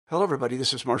Hello, everybody.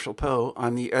 This is Marshall Poe.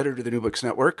 I'm the editor of the New Books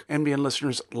Network. NBN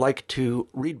listeners like to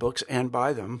read books and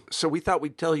buy them. So we thought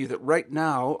we'd tell you that right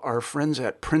now, our friends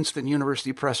at Princeton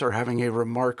University Press are having a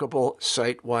remarkable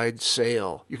site-wide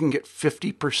sale. You can get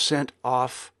 50%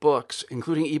 off books,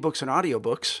 including ebooks and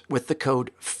audiobooks, with the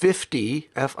code 50,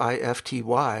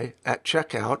 F-I-F-T-Y, at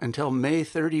checkout until May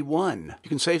 31. You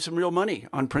can save some real money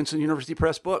on Princeton University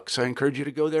Press books. I encourage you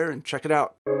to go there and check it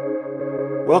out.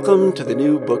 Welcome to the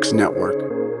New Books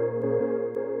Network.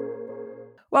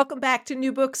 Welcome back to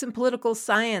New Books in Political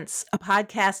Science, a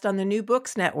podcast on the New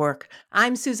Books Network.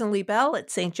 I'm Susan Lee Bell at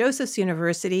St. Joseph's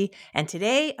University, and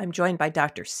today I'm joined by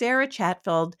Dr. Sara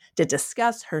Chatfield to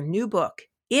discuss her new book,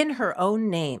 In Her Own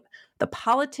Name, The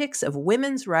Politics of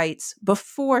Women's Rights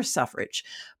Before Suffrage,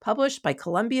 published by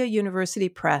Columbia University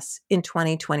Press in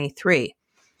 2023.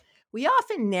 We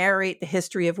often narrate the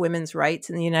history of women's rights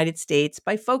in the United States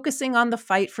by focusing on the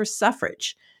fight for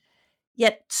suffrage.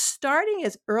 Yet, starting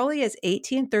as early as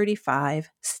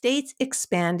 1835, states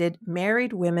expanded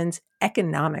married women's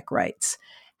economic rights.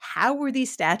 How were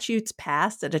these statutes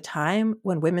passed at a time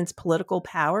when women's political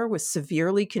power was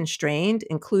severely constrained,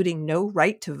 including no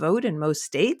right to vote in most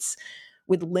states,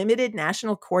 with limited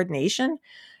national coordination?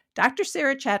 Dr.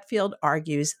 Sara Chatfield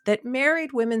argues that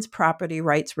married women's property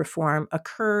rights reform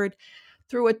occurred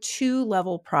through a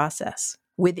two-level process.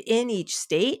 Within each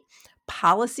state,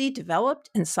 policy developed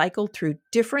and cycled through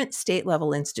different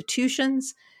state-level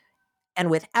institutions, and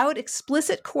without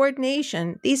explicit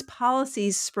coordination, these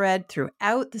policies spread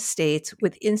throughout the states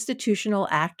with institutional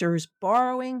actors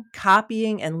borrowing,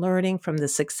 copying, and learning from the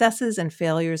successes and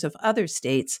failures of other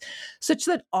states, such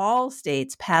that all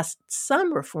states passed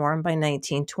some reform by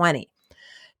 1920.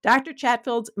 Dr.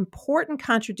 Chatfield's important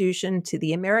contribution to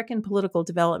the American political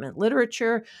development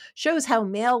literature shows how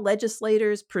male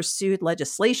legislators pursued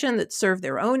legislation that served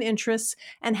their own interests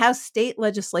and how state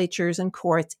legislatures and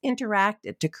courts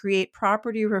interacted to create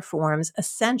property reforms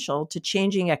essential to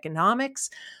changing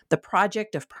economics, the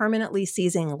project of permanently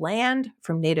seizing land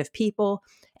from Native people,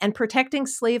 and protecting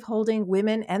slaveholding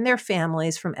women and their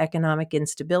families from economic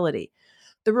instability.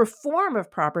 The reform of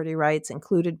property rights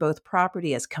included both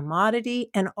property as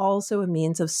commodity and also a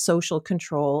means of social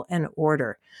control and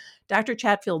order. Dr.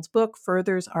 Chatfield's book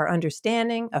furthers our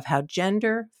understanding of how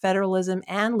gender, federalism,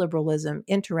 and liberalism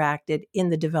interacted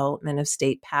in the development of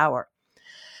state power.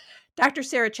 Dr.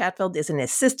 Sara Chatfield is an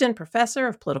assistant professor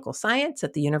of political science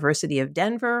at the University of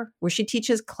Denver, where she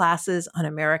teaches classes on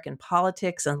American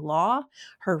politics and law.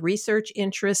 Her research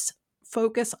interests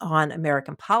focus on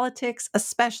American politics,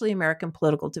 especially American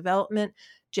political development,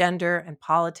 gender and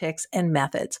politics, and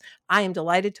methods. I am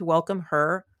delighted to welcome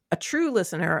her, a true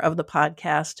listener of the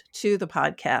podcast, to the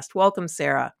podcast. Welcome,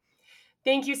 Sara.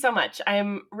 Thank you so much.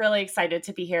 I'm really excited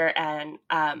to be here and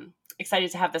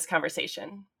excited to have this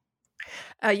conversation.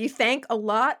 You thank a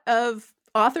lot of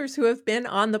authors who have been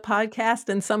on the podcast,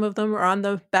 and some of them are on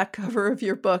the back cover of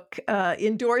your book,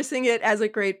 endorsing it as a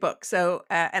great book. So,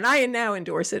 and I now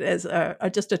endorse it as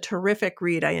just a terrific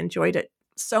read. I enjoyed it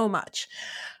so much.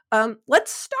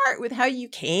 Let's start with how you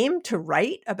came to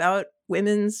write about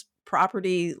women's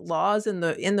property laws in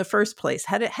the first place.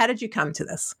 How did you come to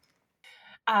this?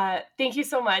 Thank you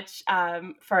so much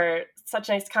for such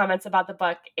nice comments about the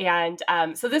book. And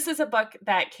so this is a book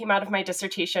that came out of my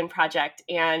dissertation project.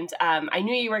 And I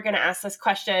knew you were going to ask this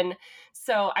question.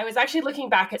 So I was actually looking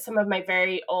back at some of my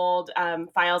very old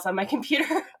files on my computer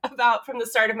from the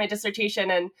start of my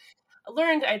dissertation, and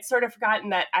learned I'd sort of forgotten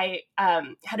that I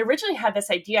had originally had this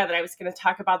idea that I was going to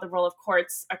talk about the role of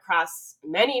courts across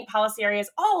many policy areas,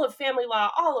 all of family law,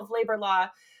 all of labor law.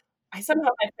 I somehow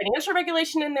had financial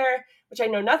regulation in there, which I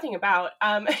know nothing about.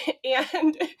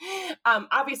 And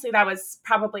obviously that was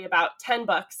probably about 10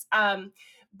 books.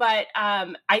 But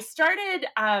I started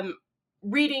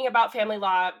reading about family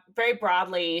law very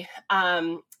broadly,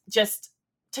 just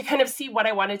to kind of see what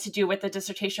I wanted to do with the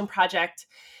dissertation project.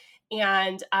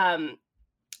 And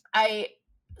I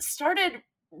started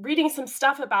reading some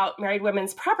stuff about married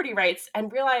women's property rights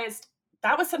and realized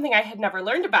that was something I had never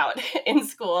learned about in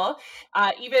school,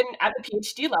 even at the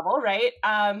PhD level, right?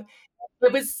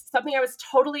 It was something I was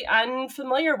totally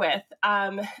unfamiliar with.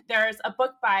 There's a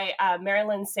book by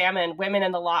Marilyn Salmon, Women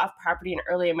and the Law of Property in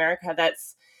Early America.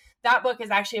 That book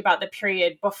is actually about the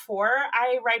period before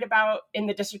I write about in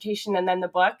the dissertation and then the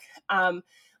book,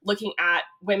 looking at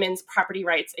women's property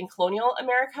rights in colonial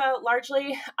America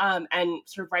largely, and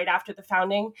sort of right after the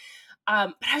founding.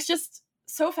 But I was just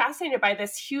so fascinated by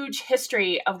this huge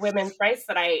history of women's rights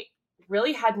that I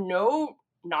really had no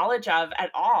knowledge of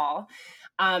at all.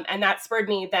 And that spurred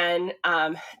me then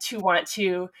to want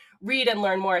to read and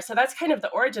learn more. So that's kind of the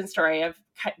origin story of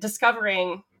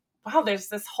discovering wow, there's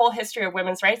this whole history of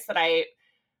women's rights that I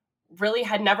really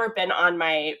had never been on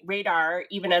my radar,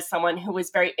 even as someone who was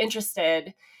very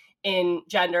interested in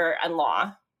gender and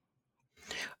law.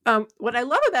 What I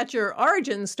love about your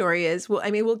origin story is, well,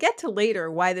 I mean, we'll get to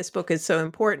later why this book is so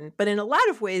important, but in a lot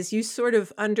of ways, you sort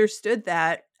of understood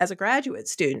that as a graduate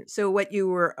student. So what you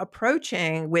were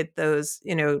approaching with those,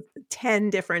 10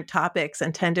 different topics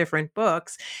and 10 different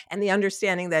books, and the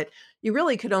understanding that you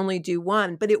really could only do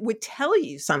one, but it would tell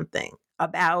you something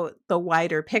about the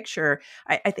wider picture.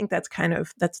 I think that's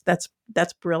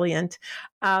that's brilliant.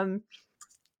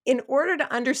 In order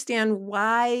to understand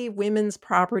why women's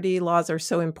property laws are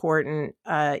so important,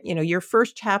 your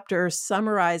first chapter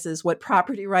summarizes what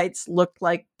property rights looked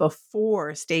like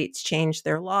before states changed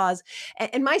their laws.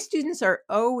 And my students are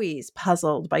always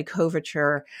puzzled by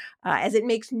coverture, as it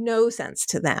makes no sense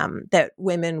to them that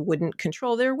women wouldn't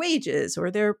control their wages or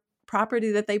their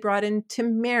property that they brought into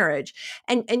marriage.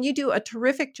 And you do a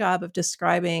terrific job of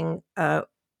describing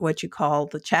what you call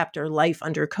the chapter Life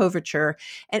Under Coverture,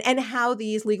 and how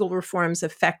these legal reforms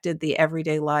affected the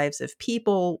everyday lives of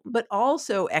people, but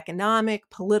also economic,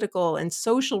 political, and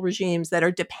social regimes that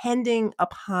are depending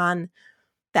upon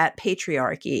that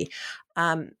patriarchy.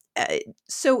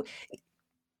 So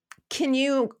can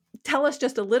you tell us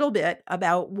just a little bit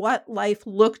about what life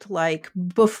looked like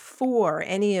before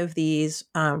any of these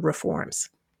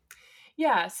reforms?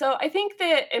 Yeah, so I think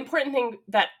the important thing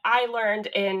that I learned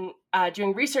in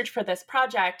doing research for this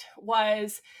project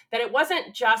was that it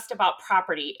wasn't just about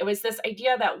property. It was this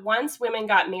idea that once women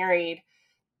got married,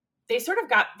 they sort of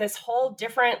got this whole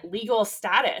different legal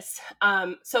status.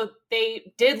 So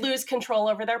they did lose control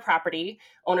over their property.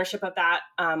 Ownership of that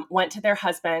went to their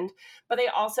husband, but they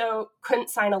also couldn't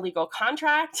sign a legal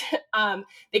contract.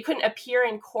 They couldn't appear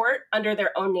in court under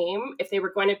their own name. If they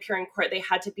were going to appear in court, they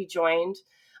had to be joined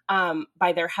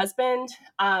by their husband.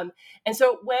 And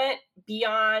so it went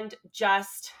beyond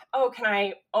just, oh, can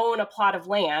I own a plot of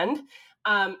land,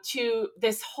 to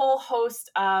this whole host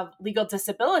of legal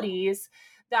disabilities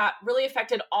that really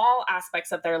affected all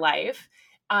aspects of their life.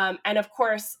 And of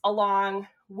course, along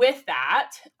with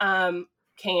that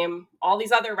came all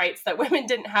these other rights that women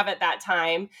didn't have at that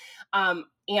time.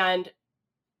 And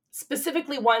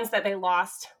specifically ones that they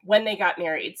lost when they got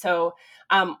married. So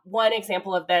one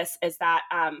example of this is that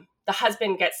the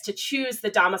husband gets to choose the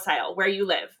domicile where you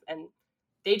live, and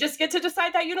they just get to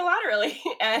decide that unilaterally.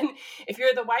 And if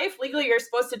you're the wife, legally, you're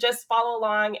supposed to just follow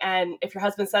along. And if your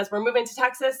husband says, we're moving to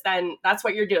Texas, then that's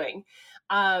what you're doing.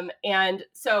 And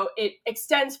so it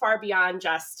extends far beyond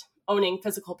just owning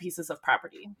physical pieces of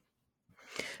property.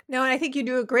 No, and I think you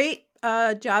do a great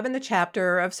job in the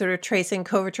chapter of sort of tracing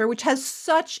coverture, which has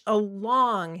such a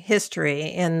long history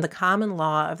in the common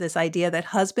law of this idea that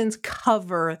husbands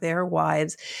cover their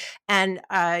wives, and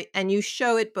you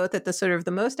show it both at the sort of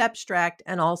the most abstract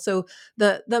and also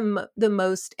the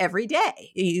most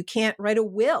everyday. You can't write a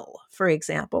will, for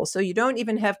example, so you don't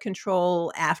even have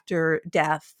control after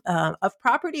death of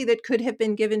property that could have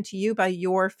been given to you by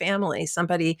your family.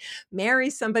 Somebody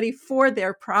marries somebody for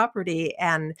their property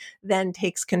and then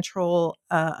takes control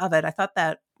of it. I thought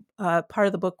that part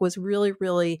of the book was really,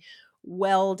 really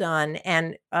well done.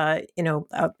 And, and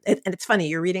it's funny,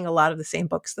 you're reading a lot of the same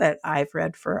books that I've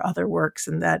read for other works,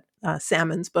 and that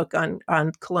Salmon's book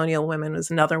on colonial women was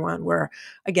another one where,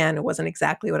 again, it wasn't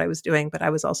exactly what I was doing, but I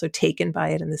was also taken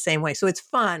by it in the same way. So it's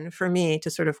fun for me to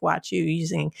sort of watch you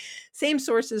using same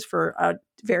sources for a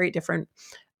very different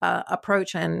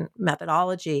approach and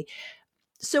methodology.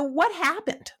 So what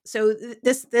happened? So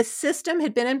this system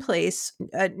had been in place,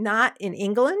 not in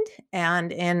England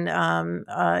and in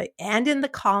the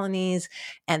colonies,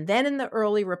 and then in the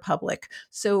early republic.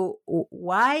 So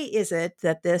why is it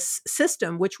that this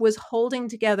system, which was holding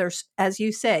together, as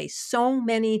you say, so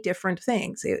many different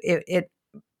things, it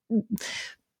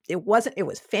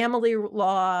was family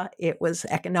law, it was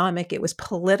economic, it was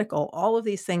political, all of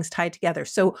these things tied together.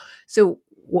 So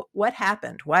what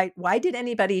happened? Why did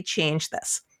anybody change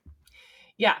this?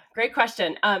 Yeah, great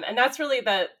question. And that's really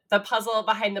the puzzle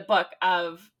behind the book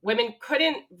of women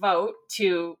couldn't vote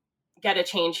to get a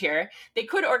change here. They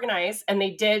could organize, and they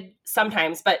did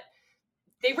sometimes, but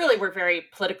they really were very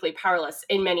politically powerless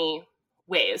in many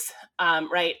ways,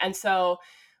 right? And so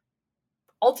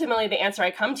ultimately, the answer I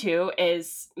come to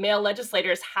is male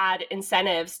legislators had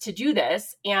incentives to do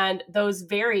this, and those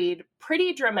varied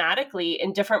pretty dramatically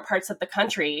in different parts of the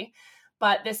country.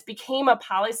 But this became a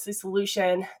policy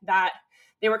solution that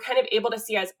they were kind of able to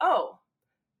see as, oh,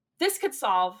 this could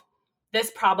solve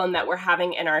this problem that we're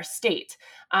having in our state.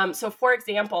 So, for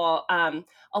example,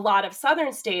 a lot of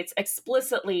Southern states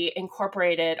explicitly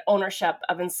incorporated ownership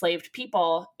of enslaved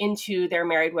people into their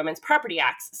Married Women's Property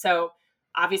Acts. So,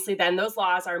 obviously, then those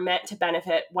laws are meant to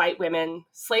benefit white women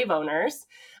slave owners,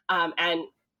 and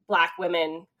Black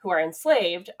women who are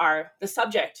enslaved are the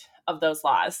subject of those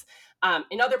laws.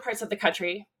 In other parts of the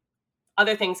country,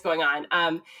 other things going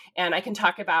on. And I can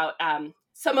talk about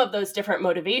some of those different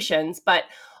motivations, but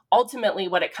ultimately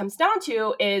what it comes down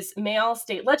to is male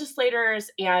state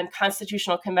legislators and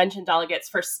constitutional convention delegates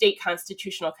for state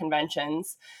constitutional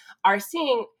conventions are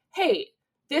seeing, hey,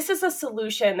 this is a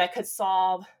solution that could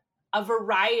solve a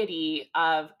variety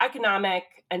of economic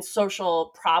and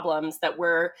social problems that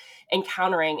we're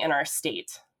encountering in our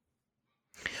state.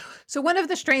 So one of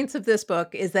the strengths of this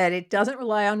book is that it doesn't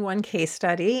rely on one case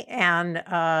study,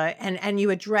 and you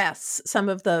address some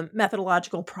of the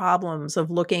methodological problems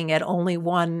of looking at only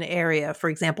one area, for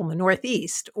example, the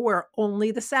Northeast, or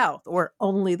only the South, or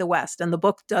only the West. And the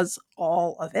book does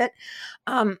all of it.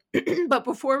 But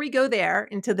before we go there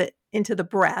into the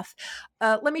breadth,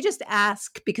 let me just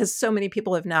ask, because so many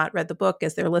people have not read the book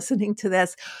as they're listening to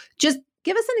this, just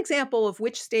give us an example of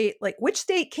which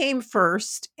state came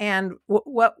first, and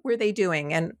what were they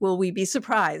doing? And will we be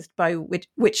surprised by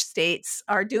which states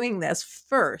are doing this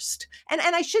first? And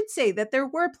I should say that there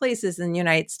were places in the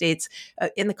United States,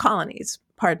 in the colonies,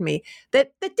 pardon me,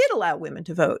 that did allow women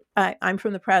to vote. I'm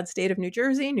from the proud state of New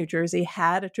Jersey. New Jersey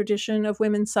had a tradition of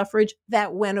women's suffrage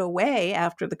that went away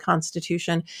after the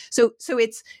Constitution. So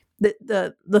it's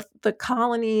the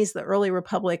colonies, the early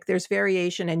republic, there's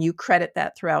variation, and you credit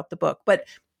that throughout the book. But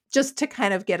just to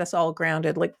kind of get us all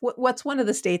grounded, like what's one of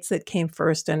the states that came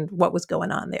first and what was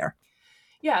going on there?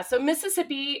 Yeah, so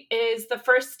Mississippi is the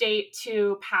first state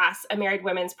to pass a married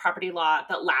women's property law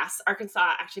that lasts.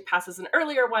 Arkansas actually passes an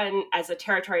earlier one as a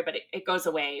territory, but it goes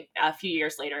away a few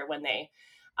years later when they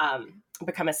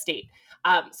become a state.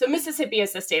 So Mississippi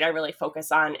is the state I really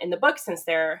focus on in the book, since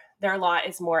their law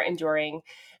is more enduring.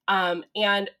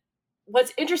 And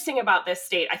what's interesting about this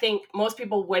state, I think most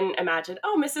people wouldn't imagine,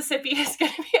 oh, Mississippi is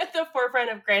going to be at the forefront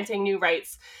of granting new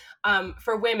rights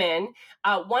for women.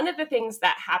 One of the things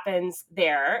that happens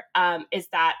there is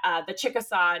that the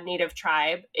Chickasaw Native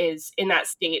tribe is in that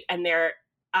state, and they're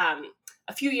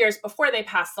a few years before they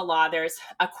pass the law, there's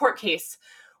a court case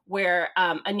where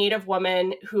a Native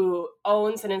woman who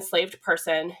owns an enslaved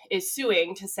person is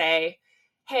suing to say,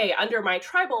 hey, under my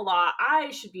tribal law,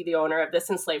 I should be the owner of this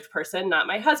enslaved person, not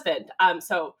my husband.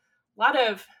 So a lot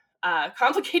of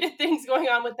complicated things going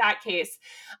on with that case.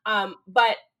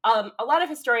 But a lot of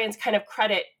historians kind of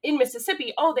credit in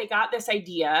Mississippi, oh, they got this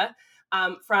idea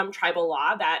from tribal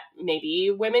law that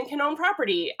maybe women can own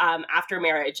property after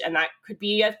marriage. And that could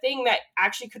be a thing that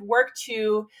actually could work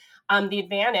to the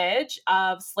advantage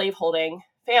of slaveholding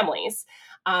families.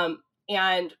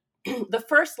 And the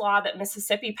first law that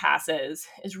Mississippi passes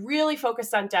is really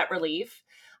focused on debt relief.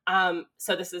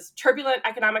 So this is turbulent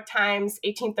economic times,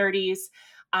 1830s.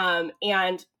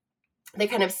 And they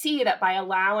kind of see that by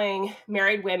allowing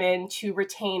married women to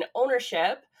retain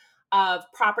ownership of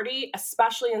property,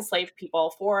 especially enslaved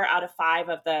people, 4 out of 5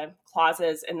 of the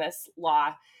clauses in this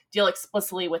law deal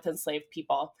explicitly with enslaved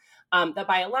people. That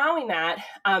by allowing that,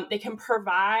 they can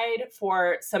provide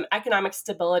for some economic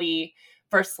stability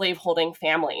for slaveholding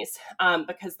families.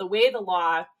 Because the way the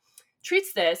law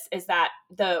treats this is that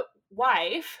the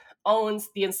wife owns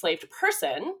the enslaved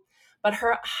person, but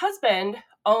her husband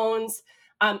owns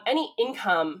any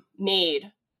income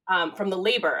made from the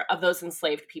labor of those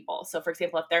enslaved people. So, for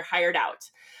example, if they're hired out,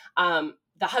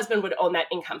 the husband would own that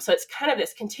income. So it's kind of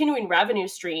this continuing revenue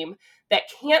stream that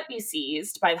can't be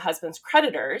seized by the husband's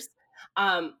creditors,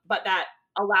 but that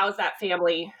allows that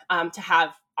family to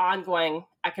have ongoing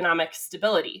economic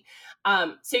stability.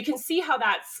 So you can see how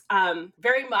that's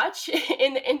very much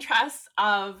in the interests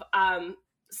of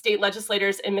state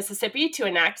legislators in Mississippi to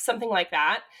enact something like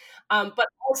that, but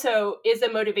also is a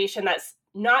motivation that's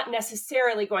not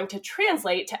necessarily going to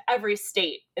translate to every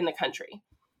state in the country.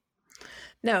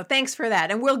 No, thanks for that.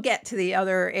 And we'll get to the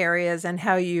other areas and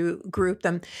how you group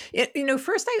them.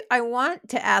 First, I want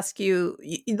to ask you,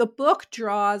 the book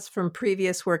draws from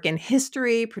previous work in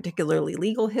history, particularly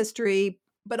legal history,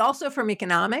 but also from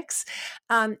economics.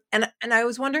 And I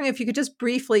was wondering if you could just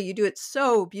briefly, you do it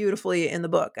so beautifully in the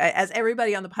book. As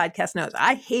everybody on the podcast knows,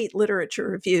 I hate literature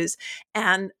reviews,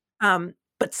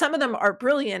 but some of them are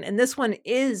brilliant. And this one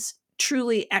is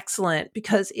truly excellent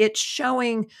because it's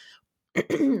showing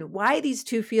why these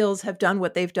two fields have done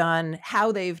what they've done,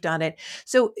 how they've done it.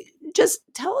 So just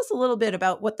tell us a little bit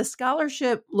about what the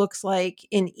scholarship looks like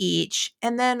in each.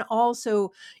 And then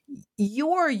also,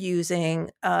 you're using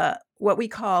what we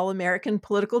call American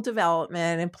political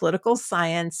development and political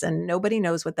science, and nobody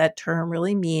knows what that term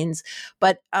really means.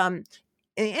 But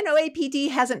APD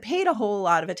hasn't paid a whole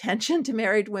lot of attention to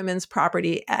Married Women's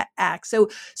Property Act. So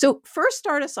first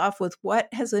start us off with what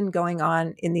has been going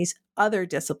on in these other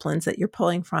disciplines that you're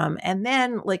pulling from. And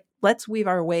then let's weave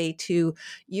our way to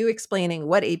you explaining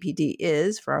what APD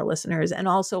is for our listeners, and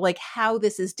also how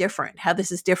this is different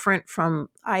from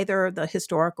either the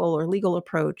historical or legal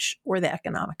approach or the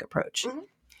economic approach. Mm-hmm.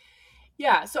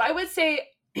 Yeah. So I would say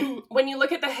when you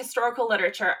look at the historical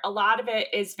literature, a lot of it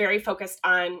is very focused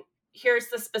on here's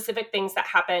the specific things that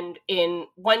happened in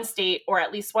one state or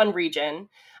at least one region.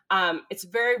 It's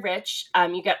very rich.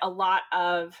 You get a lot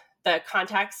of the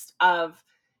context of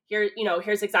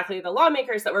here's exactly the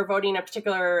lawmakers that were voting a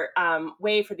particular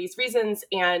way for these reasons.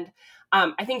 And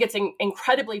I think it's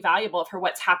incredibly valuable for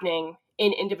what's happening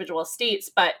in individual states.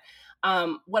 But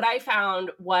what I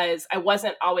found was I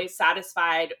wasn't always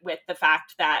satisfied with the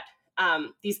fact that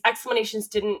these explanations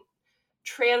didn't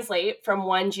translate from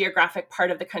one geographic part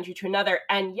of the country to another.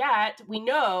 And yet we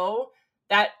know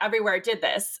that everywhere did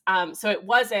this. So it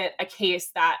wasn't a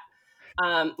case that,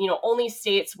 only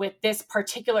states with this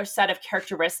particular set of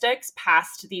characteristics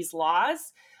passed these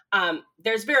laws.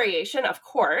 There's variation, of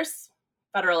course,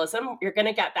 federalism, you're going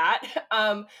to get that.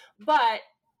 But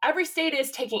every state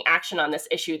is taking action on this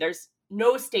issue. There's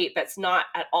no state that's not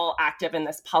at all active in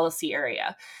this policy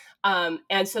area.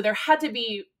 And so there had to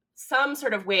be some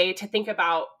sort of way to think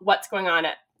about what's going on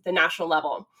at the national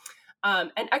level.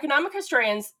 And economic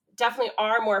historians definitely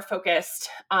are more focused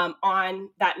on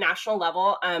that national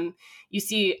level. You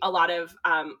see a lot of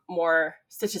more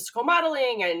statistical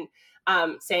modeling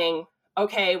and saying,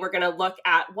 okay, we're going to look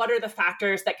at what are the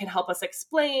factors that can help us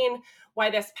explain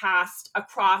why this passed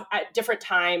across at different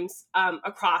times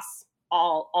across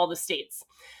all the states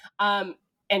and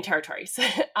territories.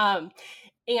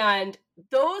 And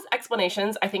those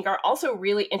explanations, I think, are also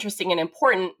really interesting and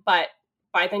important, but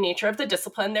by the nature of the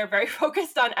discipline, they're very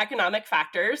focused on economic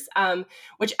factors,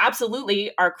 which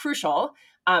absolutely are crucial.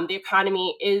 The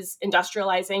economy is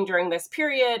industrializing during this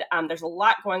period. There's a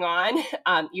lot going on.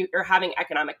 You're having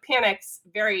economic panics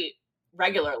very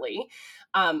regularly.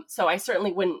 So I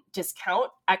certainly wouldn't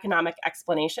discount economic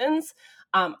explanations.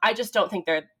 I just don't think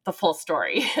they're the full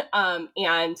story.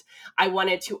 And I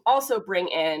wanted to also bring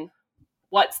in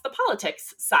what's the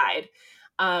politics side.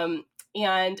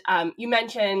 And you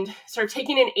mentioned sort of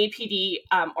taking an APD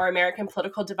or American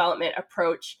political development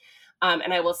approach.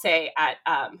 And I will say at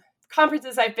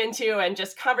conferences I've been to and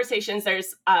just conversations,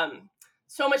 there's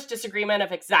so much disagreement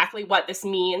of exactly what this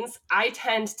means. I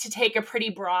tend to take a pretty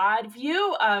broad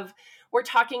view of we're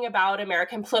talking about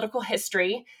American political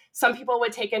history. Some people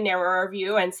would take a narrower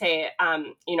view and say,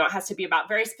 it has to be about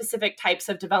very specific types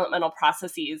of developmental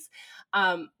processes.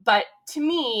 But to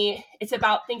me, it's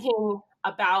about thinking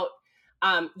about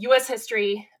U.S.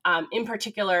 history, in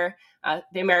particular,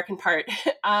 the American part,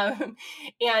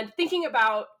 and thinking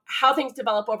about how things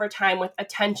develop over time with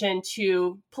attention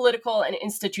to political and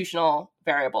institutional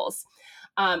variables.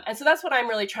 And so that's what I'm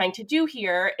really trying to do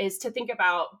here, is to think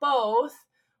about both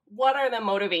what are the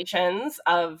motivations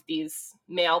of these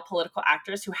male political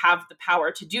actors who have the power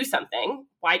to do something?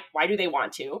 Why do they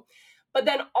want to? But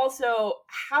then also,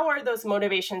 how are those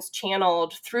motivations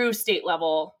channeled through state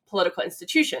level political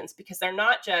institutions? Because they're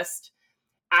not just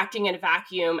acting in a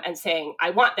vacuum and saying,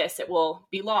 I want this, it will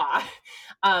be law.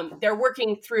 They're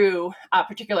working through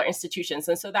particular institutions.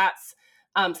 And so that's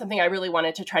something I really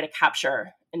wanted to try to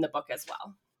capture in the book as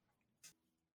well.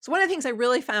 So one of the things I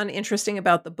really found interesting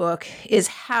about the book is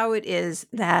how it is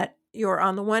that you're,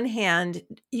 on the one hand,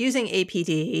 using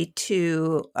APD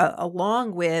to,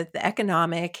 along with the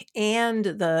economic and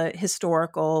the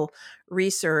historical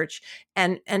research,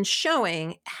 and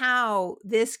showing how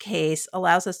this case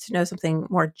allows us to know something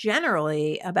more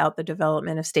generally about the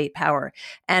development of state power.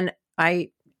 And I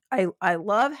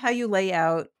love how you lay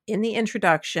out in the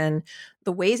introduction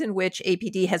the ways in which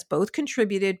APD has both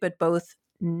contributed, but both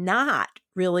not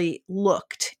really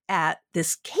looked at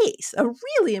this case, a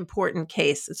really important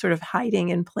case that's sort of hiding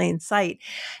in plain sight.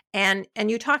 And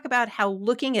you talk about how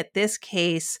looking at this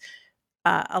case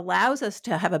allows us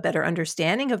to have a better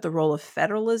understanding of the role of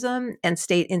federalism and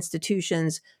state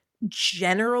institutions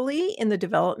generally in the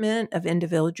development of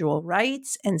individual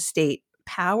rights and state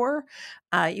power.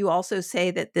 You also say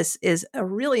that this is a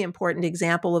really important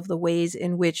example of the ways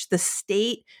in which the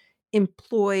state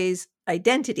employs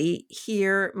identity,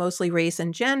 here mostly race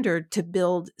and gender, to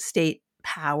build state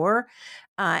power.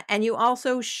 And you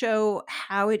also show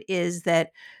how it is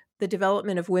that the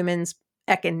development of women's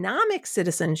economic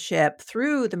citizenship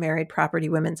through the Married Property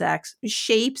Women's Act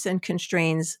shapes and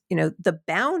constrains, the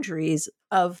boundaries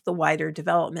of the wider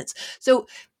developments. So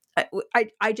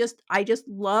I just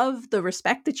love the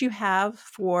respect that you have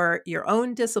for your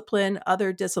own discipline,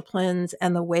 other disciplines,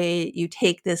 and the way you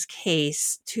take this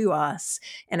case to us.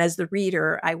 And as the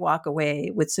reader, I walk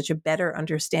away with such a better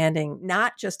understanding,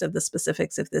 not just of the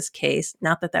specifics of this case,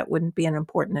 not that that wouldn't be an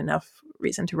important enough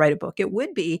reason to write a book. It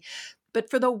would be, but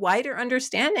for the wider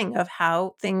understanding of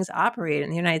how things operate in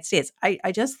the United States.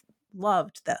 I just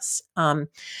loved this.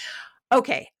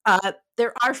 Okay.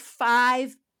 There are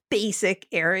 5 basic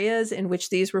areas in which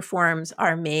these reforms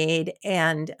are made,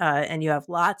 and you have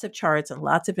lots of charts and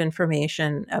lots of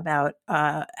information about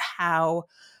how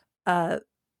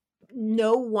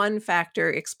no one factor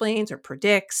explains or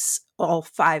predicts all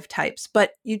 5 types.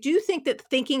 But you do think that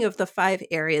thinking of the 5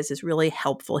 areas is really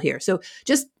helpful here. So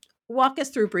just walk us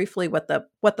through briefly what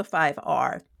the 5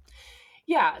 are.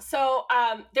 Yeah, so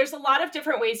there's a lot of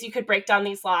different ways you could break down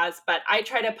these laws, but I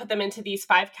try to put them into these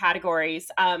 5 categories.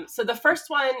 So the first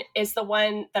one is the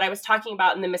one that I was talking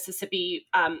about in the Mississippi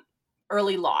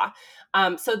early law.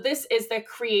 So this is the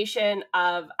creation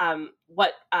of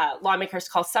what lawmakers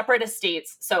call separate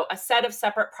estates. So a set of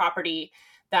separate property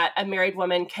that a married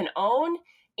woman can own,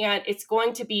 and it's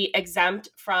going to be exempt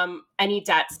from any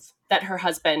debts that her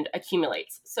husband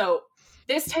accumulates. So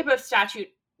this type of statute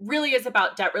really is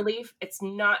about debt relief. It's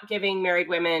not giving married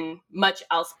women much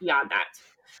else beyond that.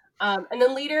 And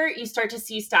then later, you start to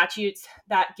see statutes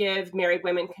that give married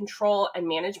women control and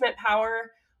management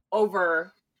power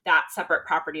over that separate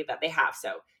property that they have.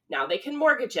 So now they can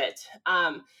mortgage it.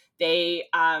 They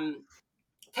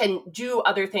can do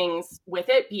other things with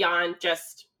it beyond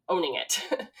just owning it.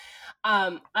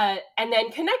 And then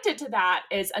connected to that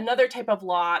is another type of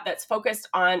law that's focused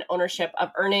on ownership of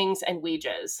earnings and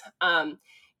wages.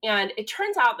 And it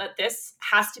turns out that this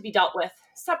has to be dealt with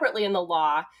separately in the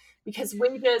law because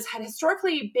wages had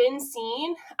historically been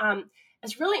seen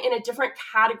as really in a different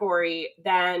category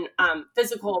than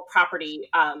physical property,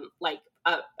 like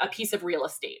a piece of real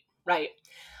estate, right?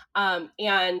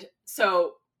 And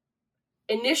so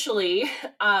initially,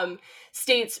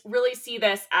 states really see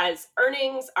this as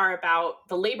earnings are about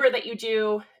the labor that you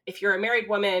do. If you're a married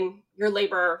woman, your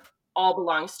labor all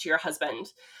belongs to your husband.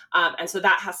 And so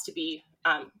that has to be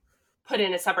put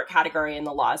in a separate category in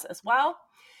the laws as well.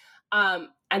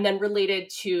 And then related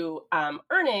to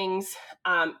earnings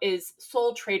is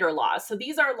sole trader laws. So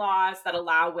these are laws that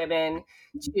allow women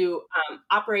to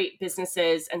operate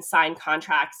businesses and sign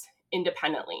contracts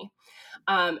independently.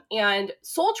 And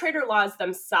sole trader laws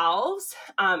themselves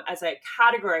as a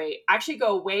category actually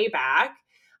go way back.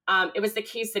 It was the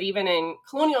case that even in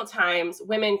colonial times,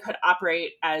 women could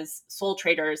operate as sole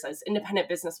traders, as independent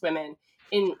business women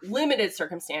in limited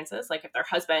circumstances, like if their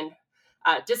husband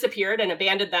disappeared and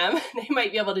abandoned them, they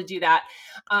might be able to do that.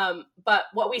 But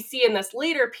what we see in this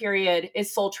later period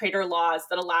is sole trader laws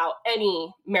that allow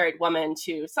any married woman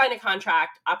to sign a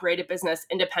contract, operate a business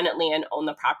independently, and own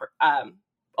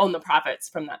the profits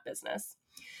from that business.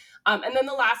 And then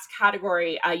the last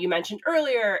category you mentioned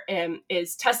earlier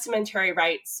is testamentary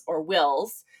rights or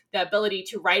wills, the ability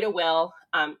to write a will,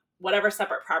 whatever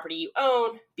separate property you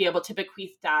own, be able to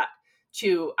bequeath that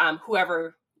to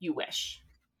whoever you wish.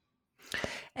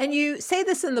 And you say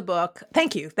this in the book.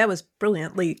 Thank you. That was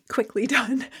brilliantly quickly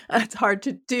done. It's hard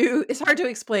to do. It's hard to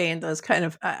explain those kind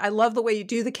of, I love the way you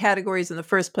do the categories in the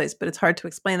first place, but it's hard to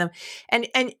explain them.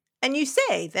 And you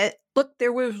say that, look,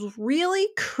 there was really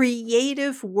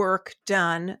creative work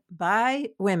done by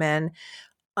women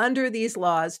under these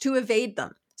laws to evade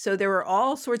them. So there were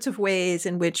all sorts of ways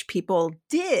in which people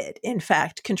did, in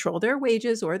fact, control their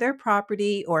wages or their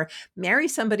property or marry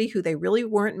somebody who they really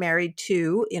weren't married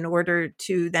to in order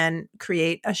to then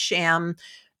create a sham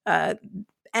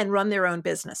and run their own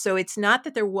business. So it's not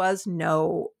that there was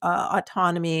no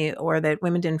autonomy or that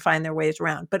women didn't find their ways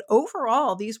around. But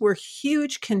overall, these were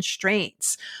huge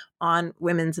constraints on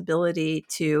women's ability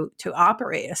to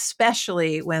operate,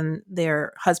 especially when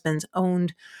their husbands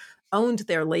owned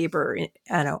their labor,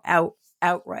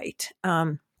 outright.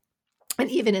 And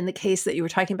even in the case that you were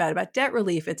talking about debt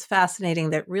relief, it's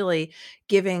fascinating that really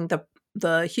giving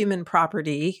the human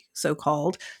property,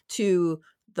 so-called, to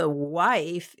the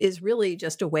wife is really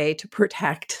just a way to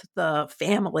protect the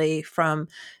family from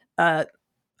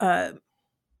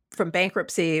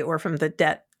bankruptcy or from the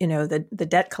debt the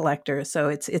debt collector. So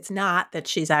it's not that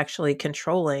she's actually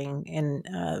controlling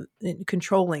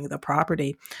controlling the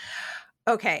property.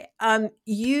 Okay.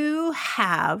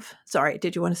 Sorry,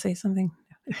 did you want to say something?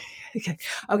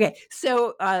 Okay.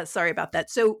 So sorry about that.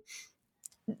 So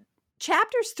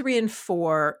chapters 3 and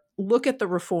 4 look at the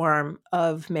reform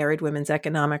of married women's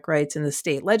economic rights in the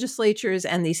state legislatures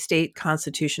and the state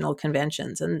constitutional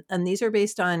conventions. And these are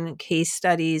based on case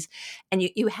studies, and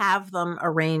you have them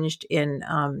arranged in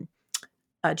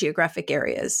geographic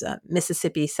areas: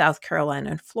 Mississippi, South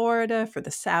Carolina, and Florida for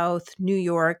the South, New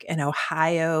York and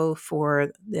Ohio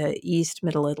for the East,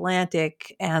 Middle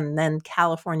Atlantic, and then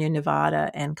California,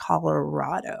 Nevada, and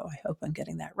Colorado. I hope I'm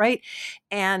getting that right.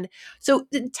 And so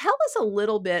tell us a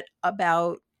little bit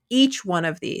about each one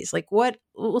of these. Like,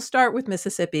 we'll start with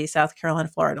Mississippi, South Carolina,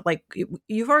 Florida. Like,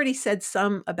 you've already said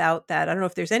some about that. I don't know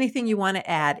if there's anything you want to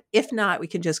add. If not, we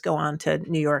can just go on to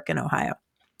New York and Ohio.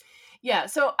 Yeah.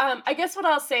 So I guess what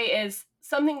I'll say is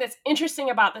something that's interesting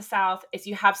about the South is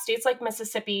you have states like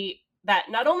Mississippi that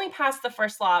not only passed the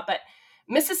first law, but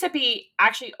Mississippi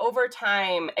actually over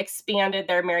time expanded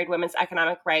their married women's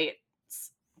economic rights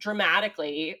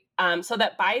dramatically, so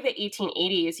that by the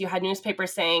 1880s, you had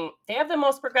newspapers saying they have the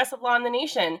most progressive law in the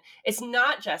nation. It's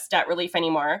not just debt relief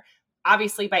anymore.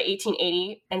 Obviously, by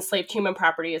 1880, enslaved human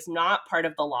property is not part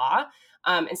of the law.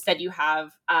 Instead, you have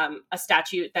a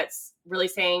statute that's really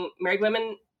saying married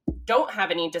women don't have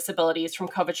any disabilities from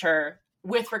coverture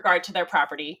with regard to their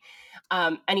property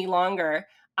any longer.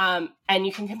 And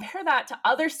you can compare that to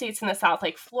other states in the South,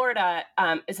 like Florida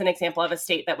is an example of a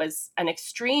state that was an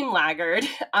extreme laggard.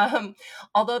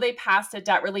 Although they passed a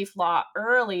debt relief law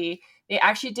early, they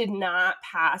actually did not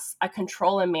pass a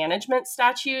control and management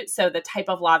statute. So the type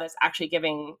of law that's actually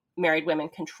giving married women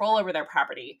control over their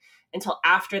property until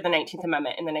after the 19th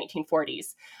Amendment in the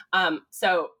 1940s.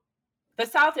 So the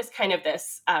South is kind of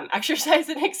this exercise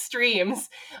in extremes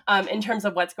in terms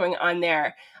of what's going on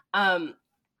there.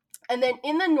 And then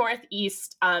in the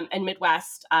Northeast and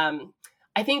Midwest,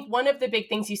 I think one of the big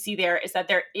things you see there is that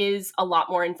there is a lot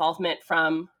more involvement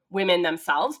from women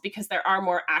themselves because there are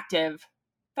more active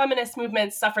feminist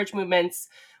movements, suffrage movements.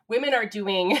 Women are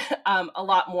doing a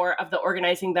lot more of the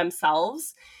organizing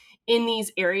themselves in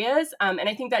these areas. And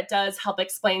I think that does help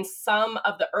explain some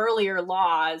of the earlier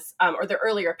laws or the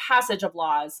earlier passage of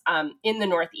laws in the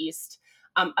Northeast,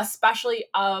 especially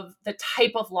of the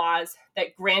type of laws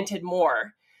that granted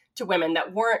more to women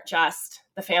that weren't just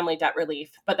the family debt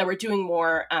relief, but that were doing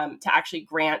more to actually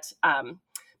grant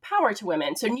power to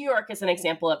women. So New York is an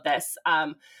example of this,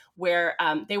 where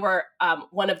they were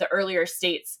one of the earlier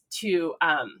states to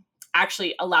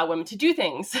actually allow women to do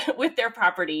things with their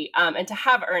property and to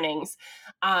have earnings.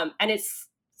 And it's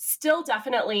still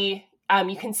definitely,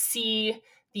 you can see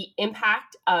the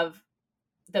impact of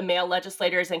the male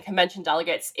legislators and convention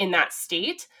delegates in that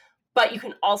state. But you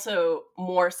can also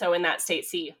more so in that state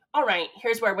see, all right,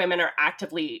 here's where women are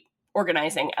actively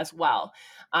organizing as well.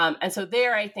 And so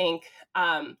there, I think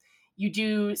you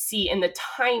do see in the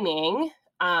timing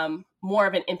more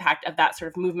of an impact of that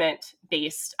sort of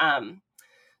movement-based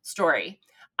story.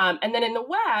 And then in the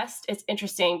West, it's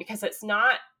interesting because it's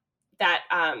not that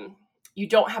you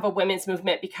don't have a women's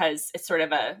movement because it's sort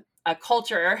of a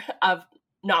culture of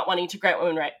not wanting to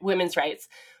grant women's rights.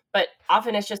 But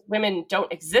often it's just women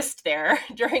don't exist there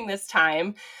during this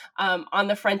time. On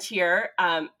the frontier,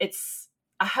 it's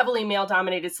a heavily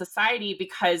male-dominated society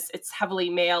because it's heavily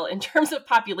male in terms of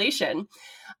population.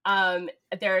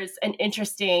 There's an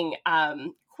interesting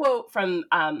quote from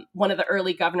one of the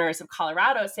early governors of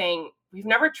Colorado saying, "We've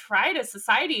never tried a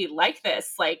society like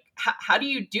this. Like, how do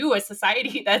you do a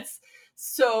society that's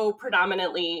so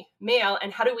predominantly male?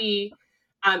 And how do we..."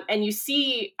 And you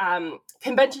see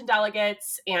convention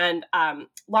delegates and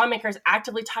lawmakers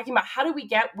actively talking about how do we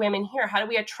get women here? How do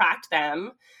we attract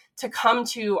them to come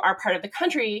to our part of the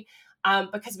country?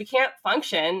 Because we can't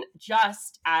function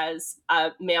just as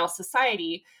a male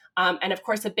society. And of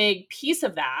course, a big piece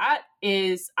of that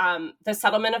is the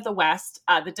settlement of the West,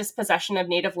 the dispossession of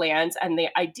native lands, and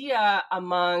the idea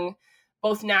among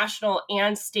both national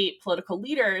and state political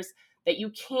leaders that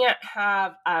you can't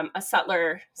have a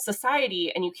settler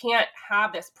society and you can't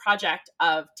have this project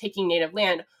of taking native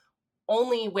land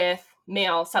only with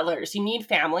male settlers. You need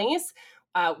families.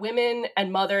 Women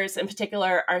and mothers in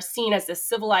particular are seen as this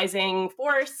civilizing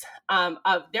force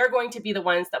of they're going to be the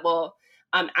ones that will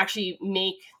actually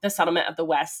make the settlement of the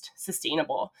West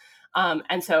sustainable.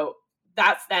 And so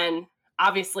that's then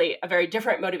obviously a very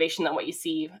different motivation than what you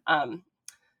see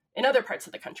in other parts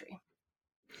of the country.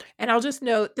 And I'll just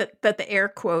note that the air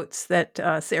quotes that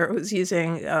Sarah was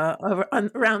using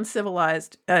around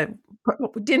civilized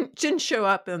didn't show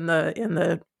up in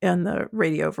the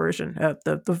radio version of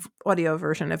the audio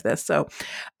version of this. So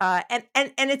and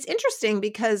it's interesting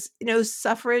because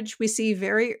suffrage, we see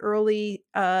very early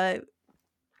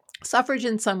suffrage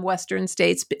in some Western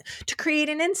states to create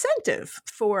an incentive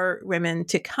for women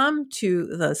to come to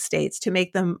the states, to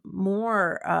make them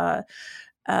more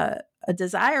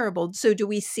desirable. So do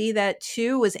we see that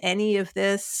too? Was any of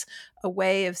this a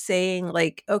way of saying,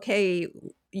 like, okay,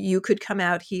 you could come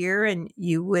out here and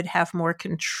you would have more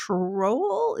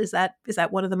control? Is that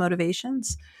one of the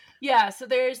motivations? Yeah, so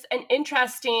there's an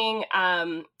interesting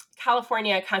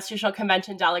California Constitutional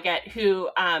Convention delegate who,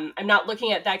 I'm not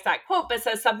looking at the exact quote, but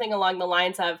says something along the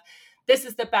lines of, this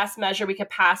is the best measure we could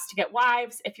pass to get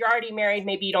wives. If you're already married,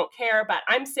 maybe you don't care, but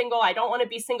I'm single. I don't want to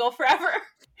be single forever.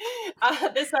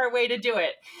 This is our way to do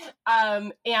it.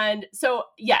 And so,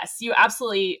 yes, you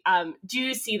absolutely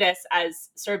do see this as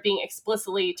sort of being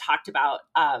explicitly talked about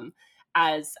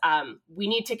as we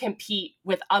need to compete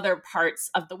with other parts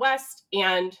of the West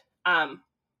and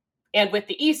with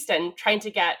the East, and trying to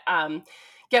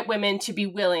get women to be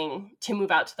willing to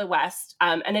move out to the West.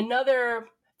 And another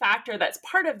factor that's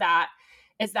part of that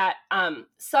is that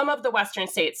some of the Western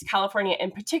states, California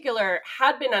in particular,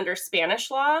 had been under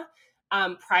Spanish law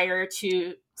prior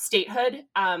to statehood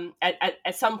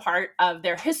at some part of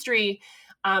their history.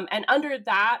 And under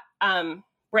that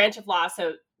branch of law,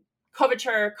 so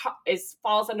coverture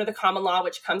falls under the common law,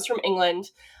 which comes from England.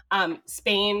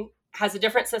 Spain has a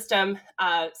different system,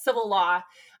 civil law,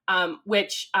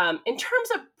 which in terms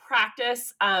of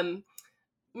practice,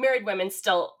 married women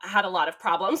still had a lot of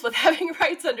problems with having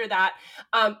rights under that.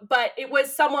 But it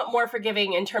was somewhat more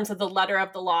forgiving in terms of the letter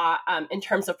of the law, in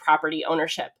terms of property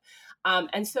ownership.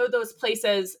 And so those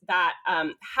places that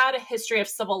had a history of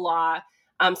civil law,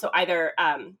 so either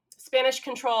Spanish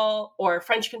control or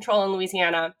French control in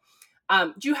Louisiana,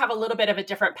 do have a little bit of a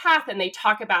different path. And they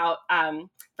talk about,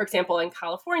 for example, in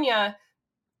California,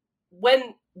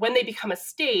 when they become a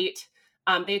state,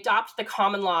 they adopt the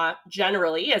common law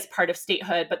generally as part of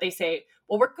statehood, but they say,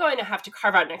 well, we're going to have to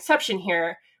carve out an exception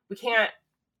here. We can't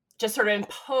just sort of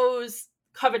impose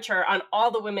coverture on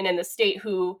all the women in the state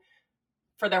who,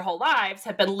 for their whole lives,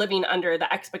 have been living under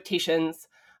the expectations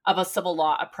of a civil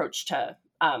law approach to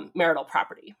marital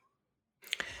property.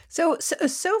 So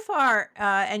far,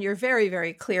 and you're very,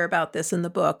 very clear about this in the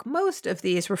book, most of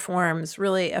these reforms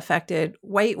really affected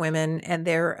white women and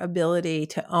their ability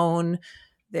to own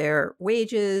their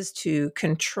wages, to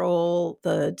control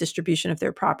the distribution of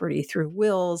their property through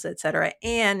wills, et cetera,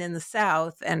 and in the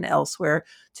South and elsewhere,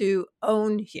 to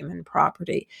own human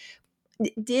property.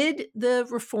 Did the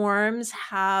reforms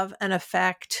have an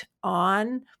effect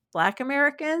on Black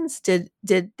Americans? Did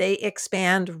they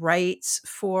expand rights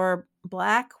for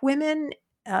Black women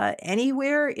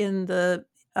anywhere in the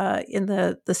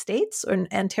states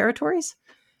and territories?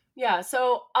 Yeah.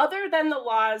 So other than the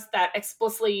laws that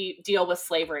explicitly deal with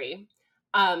slavery,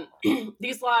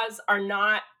 these laws are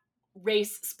not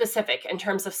race specific in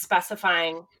terms of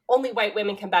specifying only white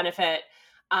women can benefit.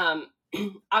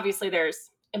 Obviously,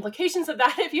 there's implications of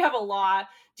that if you have a law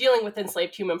dealing with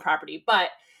enslaved human property, but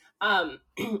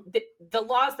the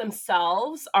laws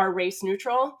themselves are race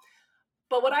neutral.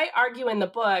 But what I argue in the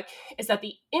book is that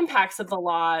the impacts of the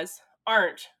laws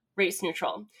aren't race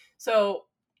neutral. So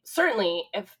certainly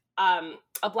if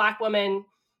a Black woman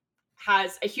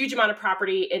has a huge amount of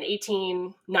property in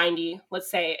 1890,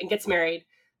 let's say, and gets married,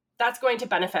 that's going to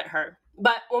benefit her.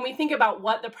 But when we think about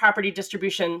what the property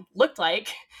distribution looked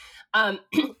like, and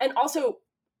also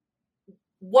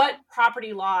what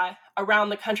property law around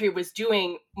the country was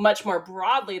doing much more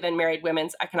broadly than married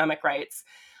women's economic rights,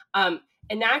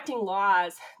 enacting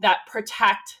laws that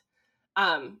protect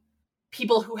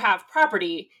people who have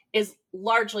property is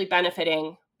largely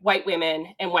benefiting white women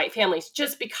and white families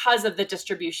just because of the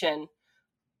distribution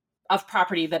of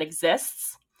property that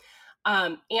exists.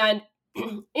 And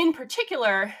in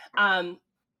particular,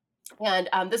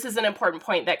 this is an important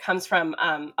point that comes from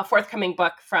a forthcoming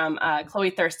book from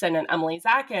Chloe Thurston and Emily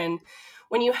Zakin.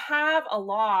 When you have a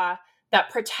law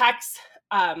that protects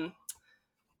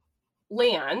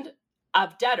land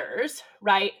of debtors,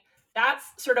 right, that's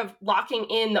sort of locking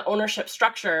in the ownership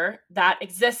structure that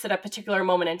exists at a particular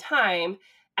moment in time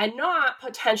and not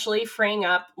potentially freeing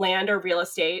up land or real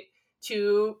estate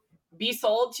to be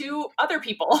sold to other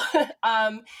people.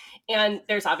 And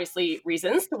there's obviously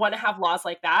reasons to want to have laws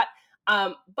like that.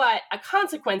 But a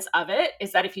consequence of it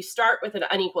is that if you start with an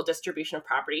unequal distribution of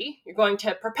property, you're going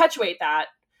to perpetuate that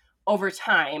over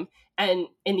time. And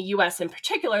in the US in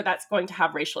particular, that's going to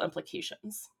have racial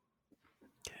implications.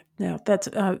 No, that's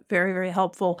very, very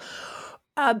helpful.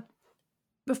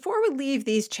 Before we leave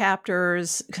these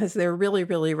chapters, because they're really,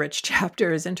 really rich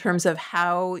chapters in terms of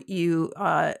how you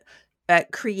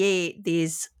create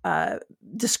these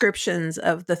descriptions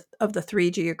of the three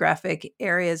geographic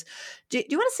areas, do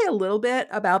you want to say a little bit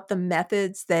about the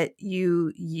methods that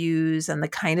you use and the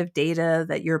kind of data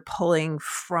that you're pulling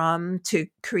from to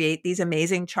create these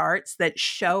amazing charts that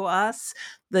show us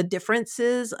the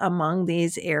differences among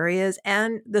these areas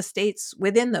and the states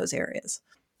within those areas?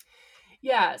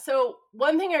 Yeah. So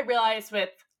one thing I realized with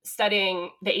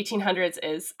studying the 1800s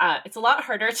is it's a lot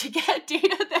harder to get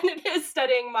data than it is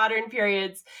studying modern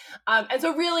periods. And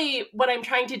so really what I'm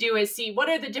trying to do is see what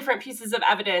are the different pieces of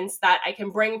evidence that I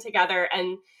can bring together.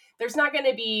 And there's not going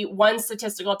to be one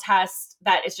statistical test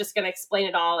that is just going to explain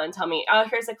it all and tell me, oh,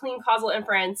 here's a clean causal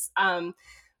inference.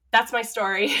 That's my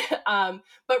story.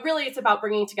 But really, it's about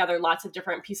bringing together lots of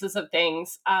different pieces of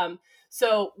things.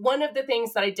 So one of the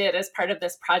things that I did as part of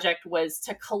this project was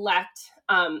to collect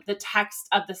the text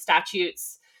of the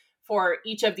statutes for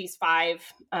each of these five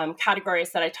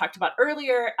categories that I talked about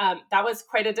earlier. That was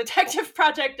quite a detective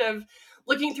project of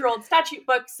looking through old statute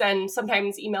books and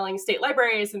sometimes emailing state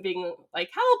libraries and being like,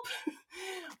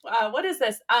 help, what is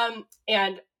this?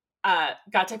 And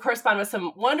got to correspond with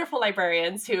some wonderful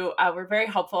librarians who were very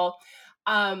helpful.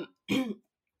 So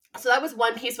that was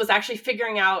one piece, was actually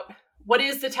figuring out what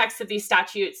is the text of these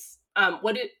statutes,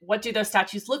 what do those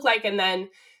statutes look like? And then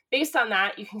based on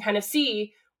that, you can kind of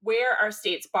see where are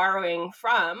states borrowing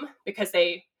from, because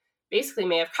they basically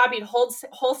may have copied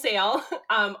wholesale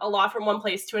a law from one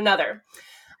place to another.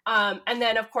 And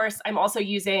then, of course, I'm also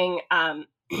using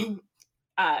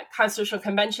Constitutional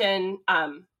Convention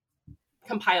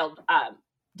compiled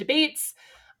debates,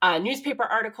 newspaper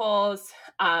articles,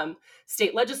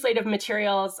 state legislative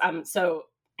materials. So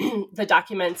the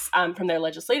documents from their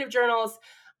legislative journals,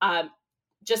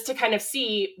 just to kind of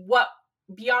see what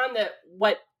beyond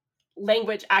what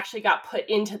language actually got put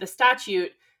into the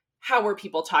statute, how were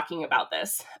people talking about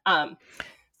this?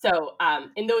 So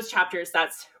in those chapters,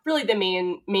 that's really the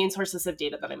main sources of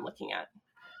data that I'm looking at.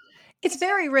 It's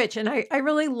very rich. And I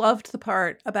really loved the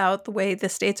part about the way the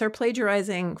states are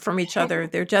plagiarizing from each other.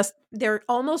 They're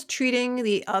almost treating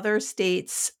the other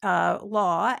states'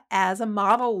 law as a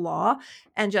model law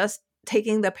and just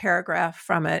taking the paragraph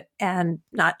from it and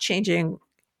not changing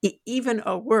even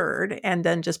a word and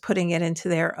then just putting it into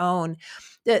their own.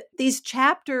 These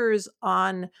chapters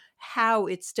on how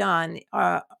it's done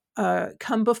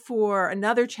come before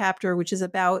another chapter, which is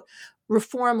about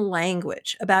reform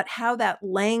language, about how that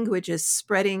language is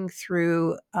spreading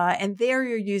through. And there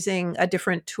you're using a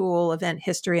different tool, event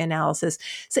history analysis.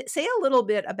 Say a little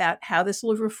bit about how this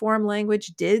reform language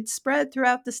did spread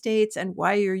throughout the states and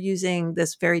why you're using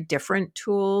this very different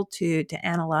tool to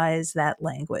analyze that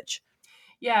language.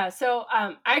 Yeah, so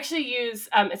I actually use,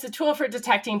 it's a tool for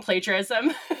detecting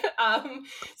plagiarism.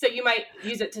 So you might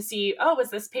use it to see, oh, was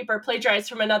this paper plagiarized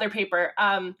from another paper?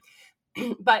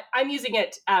 But I'm using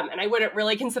it, and I wouldn't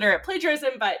really consider it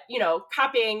plagiarism, but,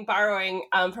 copying, borrowing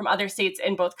from other states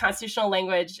in both constitutional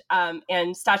language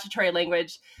and statutory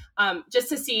language, just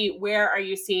to see where are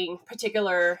you seeing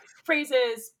particular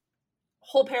phrases,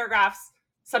 whole paragraphs,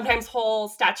 sometimes whole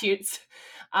statutes,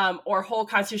 or whole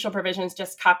constitutional provisions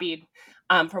just copied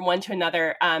from one to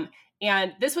another.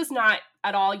 And this was not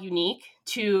at all unique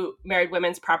to married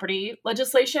women's property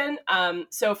legislation.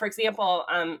 So, for example,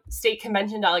 state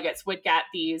convention delegates would get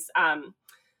these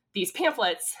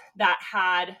pamphlets that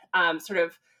had sort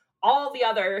of all the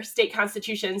other state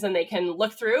constitutions, and they can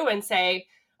look through and say,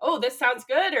 oh, this sounds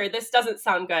good, or this doesn't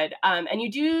sound good. And you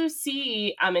do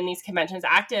see in these conventions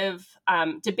active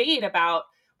debate about,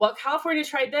 well, California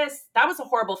tried this. That was a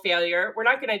horrible failure. We're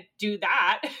not going to do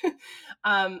that.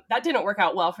 That didn't work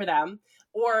out well for them.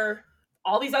 Or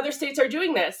all these other states are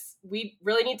doing this. We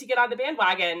really need to get on the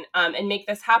bandwagon and make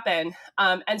this happen.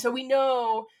 And so we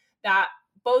know that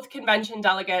both convention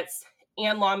delegates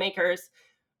and lawmakers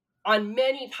on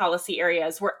many policy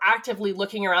areas were actively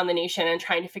looking around the nation and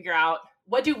trying to figure out,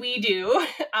 what do we do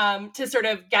to sort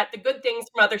of get the good things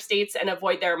from other states and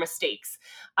avoid their mistakes?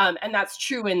 And that's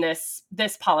true in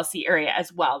this policy area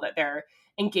as well, that they're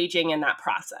engaging in that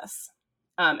process.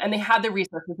 And they had the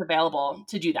resources available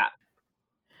to do that.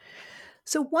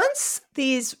 So once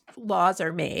these laws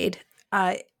are made,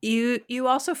 you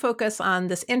also focus on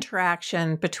this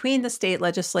interaction between the state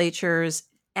legislatures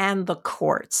and the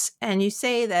courts. And you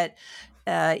say that,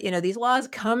 these laws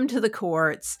come to the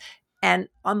courts And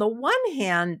on the one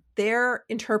hand, they're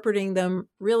interpreting them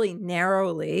really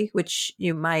narrowly, which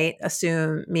you might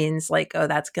assume means like, oh,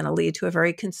 that's going to lead to a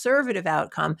very conservative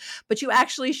outcome. But you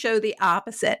actually show the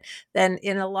opposite. Then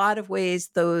in a lot of ways,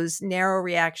 those narrow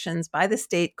reactions by the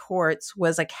state courts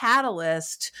was a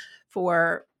catalyst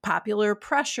for popular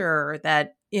pressure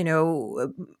that,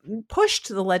 pushed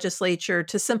the legislature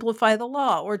to simplify the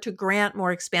law or to grant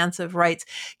more expansive rights.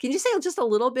 Can you say just a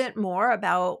little bit more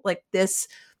about like this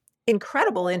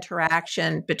incredible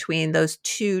interaction between those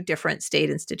two different state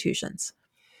institutions?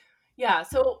 Yeah.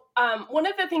 So one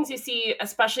of the things you see,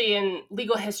 especially in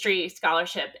legal history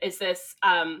scholarship, is this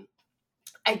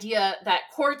idea that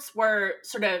courts were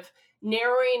sort of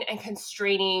narrowing and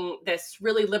constraining this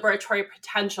really liberatory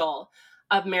potential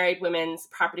of married women's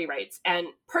property rights. And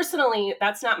personally,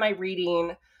 that's not my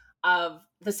reading of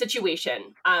the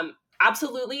situation.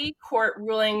 Absolutely, court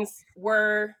rulings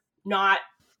were not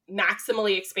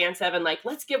maximally expansive and like,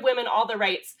 let's give women all the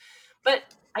rights. But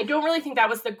I don't really think that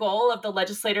was the goal of the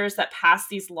legislators that passed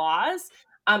these laws.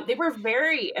 They were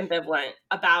very ambivalent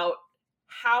about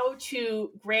how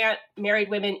to grant married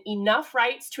women enough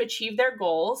rights to achieve their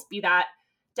goals, be that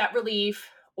debt relief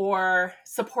or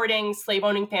supporting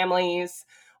slave-owning families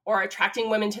or attracting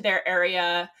women to their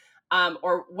area,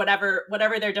 or whatever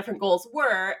their different goals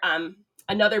were.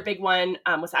 Another big one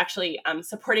was actually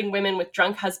supporting women with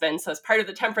drunk husbands. So as part of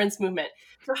the temperance movement.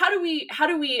 So how do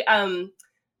we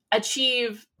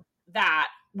achieve that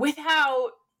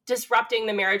without disrupting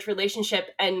the marriage relationship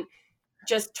and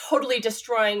just totally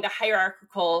destroying the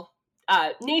hierarchical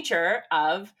nature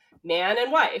of man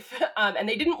and wife? And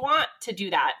they didn't want to do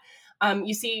that.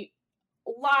 You see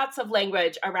lots of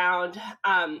language around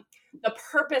the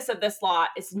purpose of this law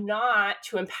is not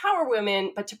to empower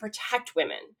women, but to protect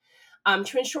women.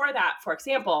 To ensure that, for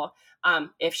example,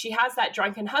 if she has that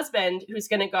drunken husband who's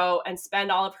going to go and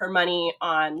spend all of her money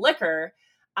on liquor,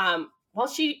 well,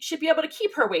 she should be able to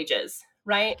keep her wages,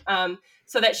 right?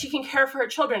 So that she can care for her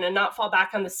children and not fall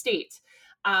back on the state.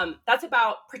 That's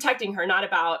about protecting her, not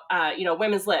about,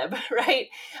 women's lib, right?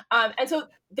 And so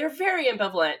they're very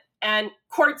ambivalent, and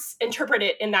courts interpret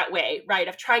it in that way, right?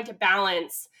 Of trying to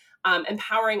balance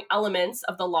empowering elements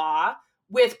of the law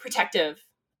with protective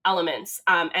elements,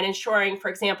 and ensuring, for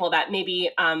example, that maybe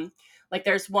like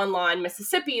there's one law in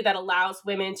Mississippi that allows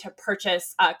women to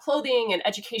purchase clothing and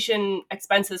education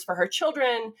expenses for her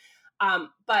children,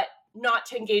 but not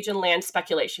to engage in land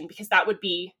speculation, because that would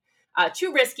be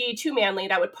too risky, too manly.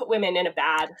 That would put women in a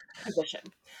bad position.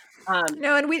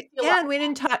 No, and we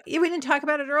didn't talk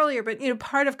about it earlier, but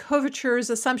part of coverture's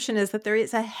assumption is that there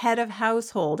is a head of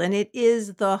household, and it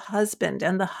is the husband,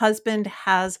 and the husband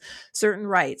has certain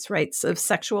rights of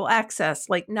sexual access,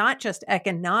 like not just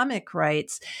economic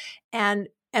rights. And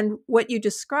what you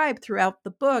describe throughout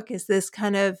the book is this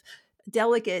kind of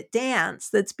delicate dance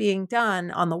that's being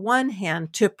done on the one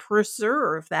hand to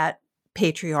preserve that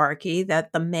patriarchy,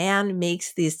 that the man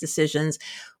makes these decisions,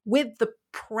 with the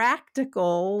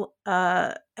practical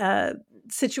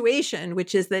situation,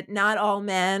 which is that not all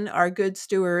men are good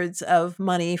stewards of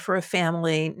money for a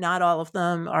family. Not all of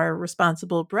them are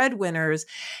responsible breadwinners.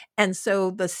 And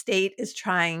so the state is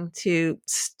trying to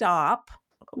stop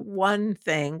one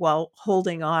thing while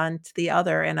holding on to the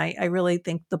other. And I really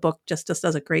think the book just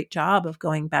does a great job of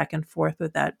going back and forth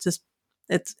with that. Just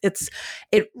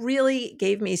it really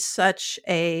gave me such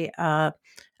a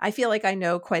I feel like I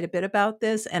know quite a bit about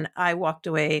this, and I walked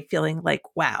away feeling like,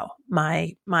 wow,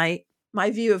 my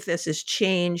view of this has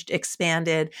changed,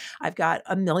 expanded. I've got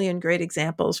a million great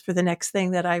examples for the next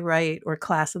thing that I write or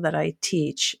class that I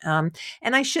teach. And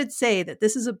I should say that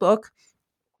this is a book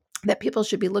that people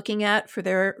should be looking at for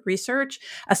their research,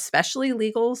 especially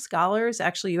legal scholars.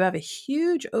 Actually, you have a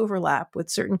huge overlap with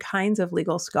certain kinds of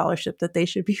legal scholarship that they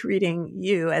should be reading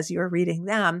you as you're reading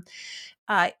them.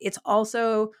 It's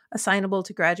also assignable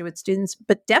to graduate students,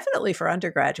 but definitely for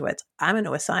undergraduates. I'm going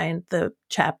to assign the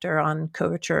chapter on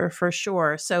coverture for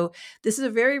sure. So this is a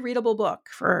very readable book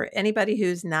for anybody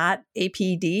who's not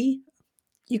APD.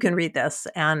 You can read this,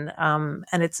 and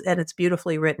it's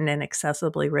beautifully written and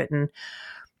accessibly written.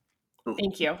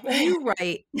 Thank you. You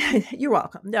write, you're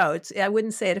welcome. No, I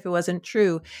wouldn't say it if it wasn't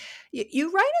true.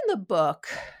 You write in the book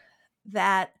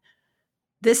that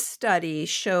this study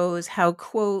shows how,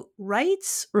 quote,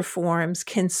 rights reforms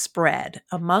can spread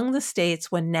among the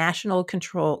states when national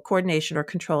coordination or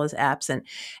control is absent.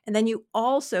 And then you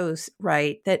also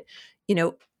write that,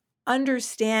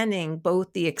 understanding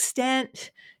both the extent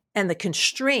and the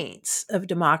constraints of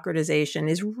democratization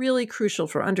is really crucial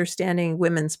for understanding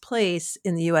women's place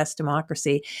in the U.S.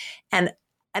 democracy. And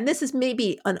and this is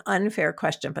maybe an unfair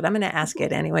question, but I'm going to ask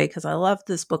it anyway because I love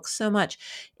this book so much,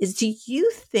 is do you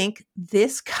think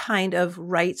this kind of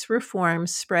rights reform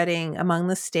spreading among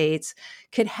the states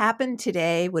could happen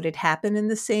today? Would it happen in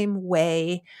the same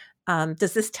way?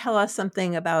 Does this tell us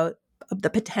something about the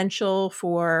potential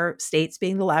for states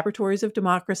being the laboratories of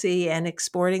democracy and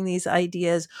exporting these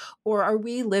ideas? Or are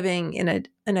we living in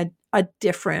a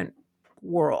different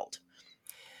world?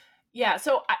 Yeah,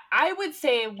 so I would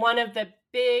say one of the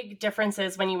big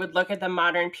differences when you would look at the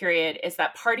modern period is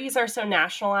that parties are so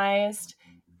nationalized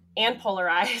and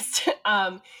polarized.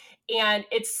 And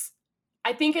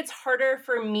I think it's harder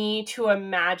for me to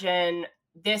imagine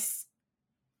this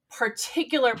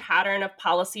particular pattern of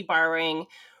policy borrowing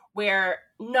where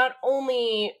not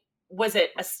only was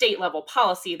it a state level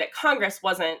policy that Congress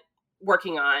wasn't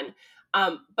working on,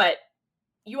 but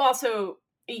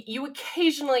you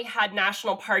occasionally had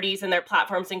national parties and their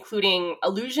platforms including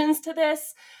allusions to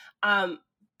this,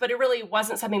 but it really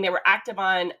wasn't something they were active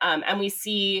on. And we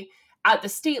see at the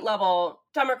state level,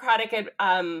 Democratic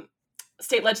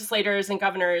state legislators and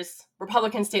governors,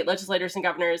 Republican state legislators and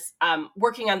governors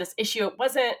working on this issue. It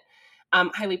wasn't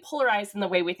highly polarized in the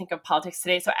way we think of politics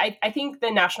today. So I think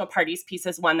the national parties piece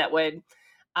is one that would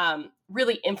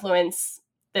really influence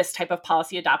this type of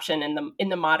policy adoption in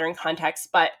the modern context.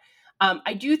 But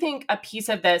I do think a piece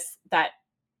of this that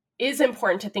is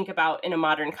important to think about in a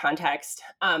modern context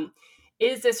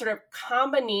is this sort of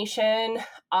combination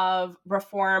of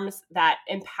reforms that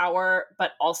empower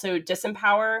but also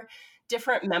disempower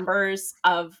different members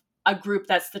of a group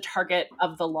that's the target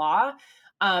of the law.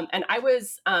 And I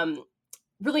was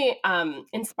really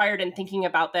inspired in thinking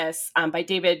about this by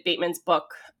David Bateman's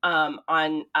book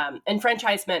on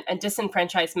enfranchisement and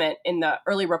disenfranchisement in the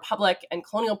early republic and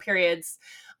colonial periods,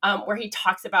 where he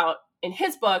talks about, in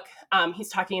his book, he's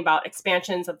talking about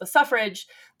expansions of the suffrage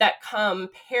that come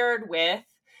paired with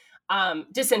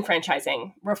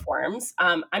disenfranchising reforms.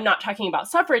 I'm not talking about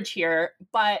suffrage here,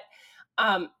 but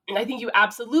I think you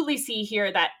absolutely see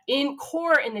here that in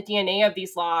the DNA of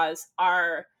these laws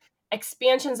are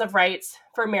expansions of rights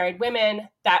for married women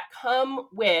that come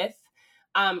with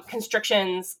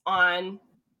constrictions on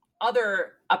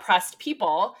other oppressed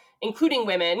people, including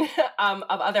women of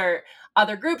other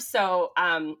groups. So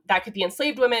that could be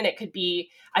enslaved women. It could be,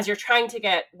 as you're trying to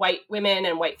get white women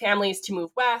and white families to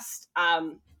move west,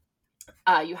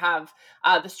 you have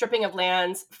the stripping of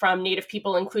lands from Native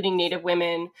people, including Native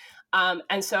women.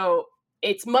 And so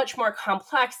it's much more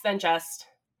complex than just,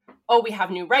 oh, we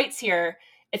have new rights here.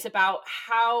 It's about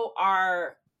how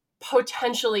our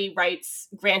potentially rights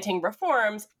granting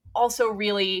reforms also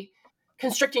really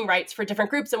constricting rights for different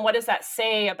groups. And what does that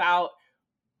say about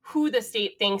who the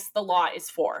state thinks the law is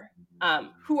for?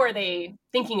 Who are they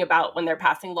thinking about when they're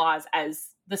passing laws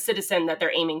as the citizen that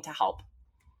they're aiming to help?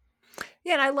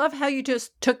 Yeah, and I love how you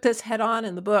just took this head on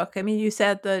in the book. I mean, you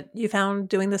said that you found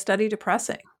doing the study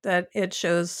depressing, that it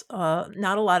shows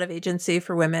not a lot of agency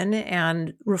for women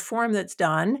and reform that's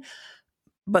done,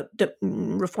 but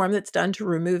reform that's done to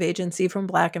remove agency from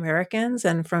Black Americans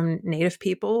and from Native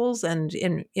peoples, and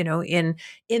in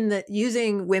the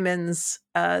using women's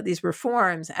these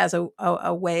reforms as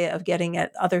a way of getting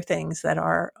at other things that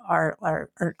are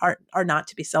not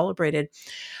to be celebrated.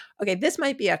 Okay, this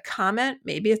might be a comment,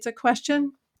 maybe it's a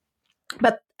question,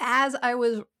 but as I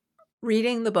was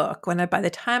reading the book, by the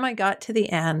time I got to the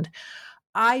end,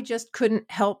 I just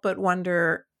couldn't help but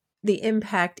wonder the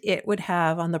impact it would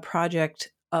have on the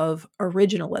project of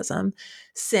originalism,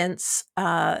 since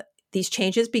these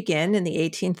changes begin in the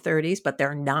 1830s, but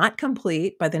they're not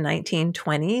complete by the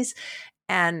 1920s.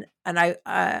 And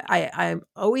I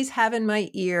always have in my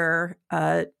ear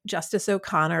Justice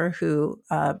O'Connor, who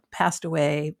passed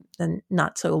away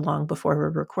not so long before we're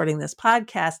recording this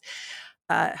podcast.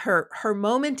 Her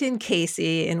moment in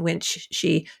Casey, in which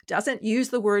she doesn't use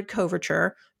the word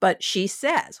coverture, but she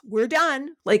says, we're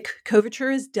done. Like,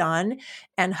 coverture is done,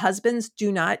 and husbands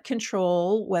do not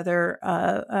control whether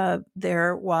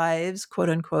their wives, quote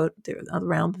unquote,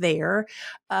 around there,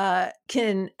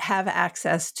 can have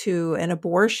access to an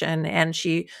abortion. And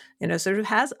she, sort of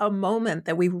has a moment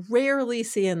that we rarely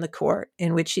see in the court,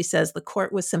 in which she says the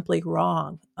court was simply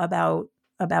wrong about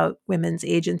women's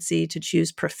agency to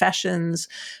choose professions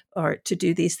or to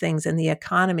do these things in the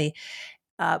economy.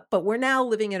 But we're now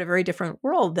living in a very different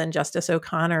world than Justice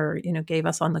O'Connor, gave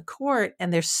us on the court.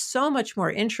 And there's so much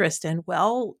more interest in,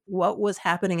 well, what was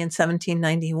happening in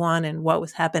 1791 and what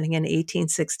was happening in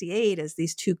 1868 as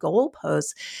these two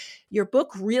goalposts. Your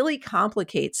book really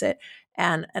complicates it.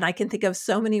 And I can think of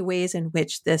so many ways in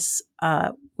which this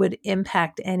would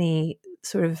impact any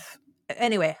sort of,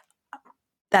 anyway,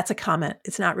 that's a comment.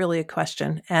 It's not really a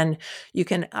question. And you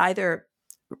can either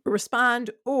respond,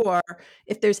 or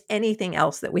if there's anything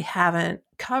else that we haven't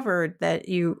covered that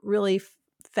you really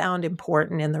found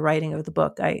important in the writing of the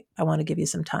book, I want to give you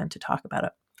some time to talk about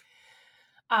it.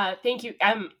 Thank you.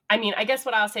 I mean, I guess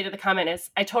what I'll say to the comment is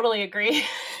I totally agree.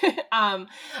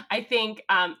 I think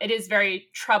it is very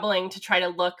troubling to try to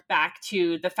look back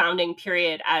to the founding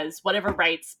period as whatever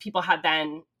rights people had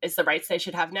then is the rights they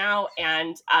should have now.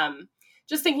 And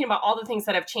just thinking about all the things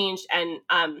that have changed, and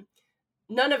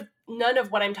none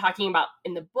of what I'm talking about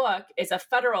in the book is a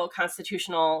federal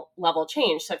constitutional level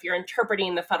change. So if you're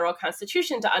interpreting the federal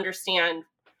constitution to understand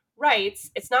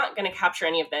rights, it's not going to capture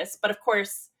any of this. But of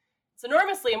course, it's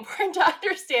enormously important to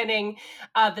understanding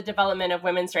the development of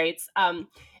women's rights. So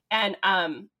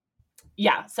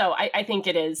I think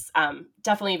it is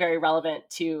definitely very relevant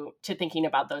to thinking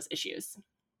about those issues.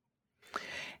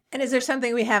 And is there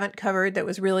something we haven't covered that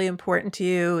was really important to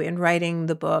you in writing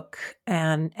the book?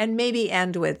 And maybe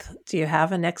end with, do you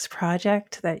have a next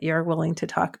project that you're willing to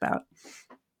talk about?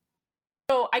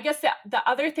 So I guess the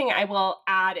other thing I will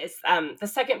add is the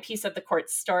second piece of the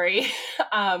court's story.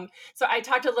 So I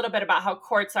talked a little bit about how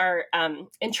courts are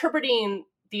interpreting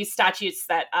these statutes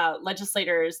that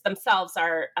legislators themselves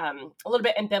are a little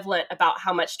bit ambivalent about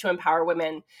how much to empower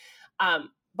women.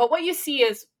 But what you see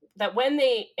is that when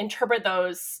they interpret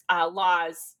those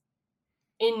laws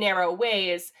in narrow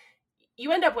ways,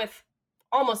 you end up with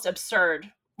almost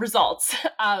absurd results.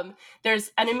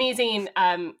 There's an amazing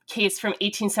case from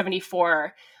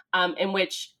 1874 in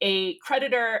which a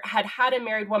creditor had a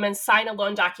married woman sign a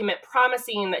loan document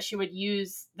promising that she would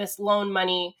use this loan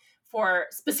money for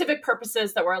specific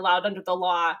purposes that were allowed under the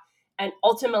law. And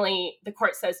ultimately, the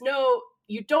court says, no,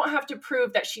 you don't have to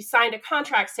prove that she signed a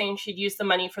contract saying she'd use the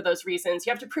money for those reasons.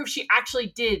 You have to prove she actually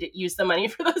did use the money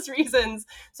for those reasons.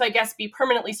 So I guess be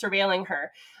permanently surveilling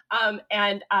her.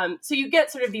 So you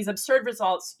get sort of these absurd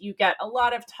results. You get a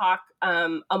lot of talk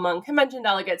among convention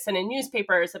delegates and in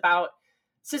newspapers about,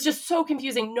 this is just so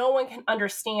confusing. No one can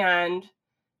understand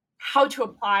how to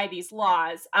apply these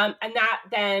laws. And that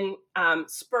then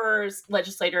spurs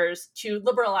legislators to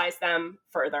liberalize them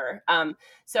further.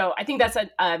 So I think that's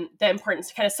the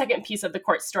important kind of second piece of the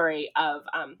court story of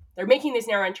they're making these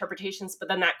narrow interpretations, but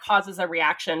then that causes a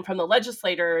reaction from the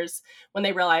legislators when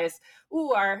they realize,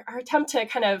 our attempt to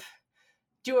kind of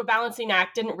do a balancing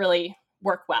act didn't really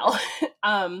work well.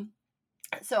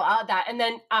 So I'll add that. And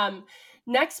then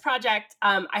next project,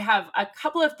 I have a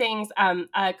couple of things.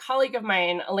 A colleague of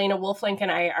mine, Elena Wolflink,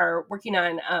 and I are working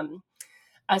on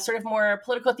a sort of more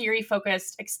political theory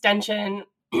focused extension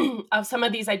of some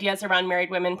of these ideas around married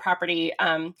women property.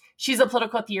 She's a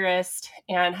political theorist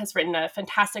and has written a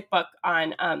fantastic book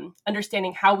on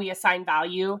understanding how we assign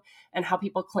value and how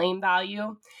people claim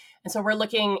value. And so we're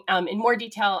looking in more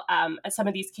detail at some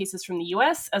of these cases from the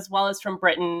US as well as from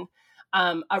Britain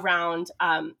around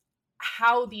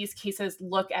how these cases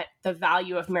look at the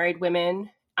value of married women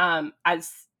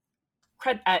as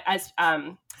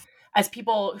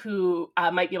people who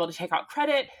might be able to take out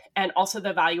credit, and also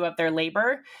the value of their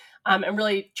labor, and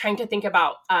really trying to think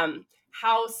about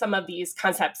how some of these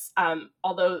concepts,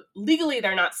 although legally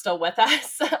they're not still with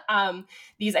us,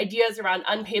 these ideas around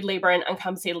unpaid labor and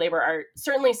uncompensated labor are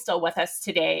certainly still with us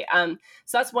today.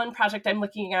 So that's one project I'm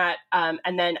looking at.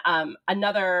 And then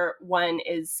another one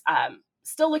is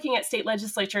still looking at state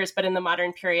legislatures, but in the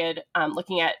modern period,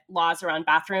 looking at laws around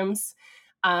bathrooms.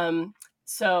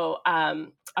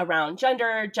 Around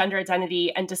gender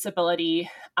identity, and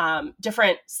disability,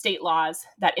 different state laws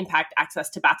that impact access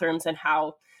to bathrooms, and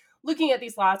how looking at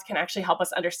these laws can actually help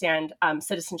us understand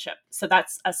citizenship. So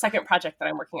that's a second project that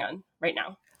I'm working on right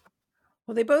now.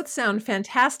 Well, they both sound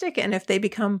fantastic. And if they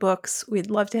become books,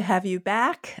 we'd love to have you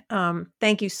back.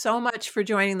 Thank you so much for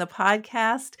joining the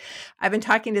podcast. I've been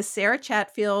talking to Sara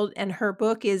Chatfield, and her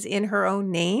book is In Her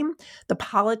Own Name, The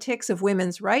Politics of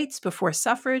Women's Rights Before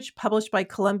Suffrage, published by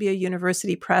Columbia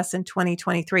University Press in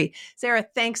 2023. Sara,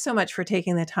 thanks so much for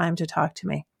taking the time to talk to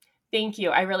me. Thank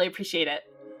you. I really appreciate it.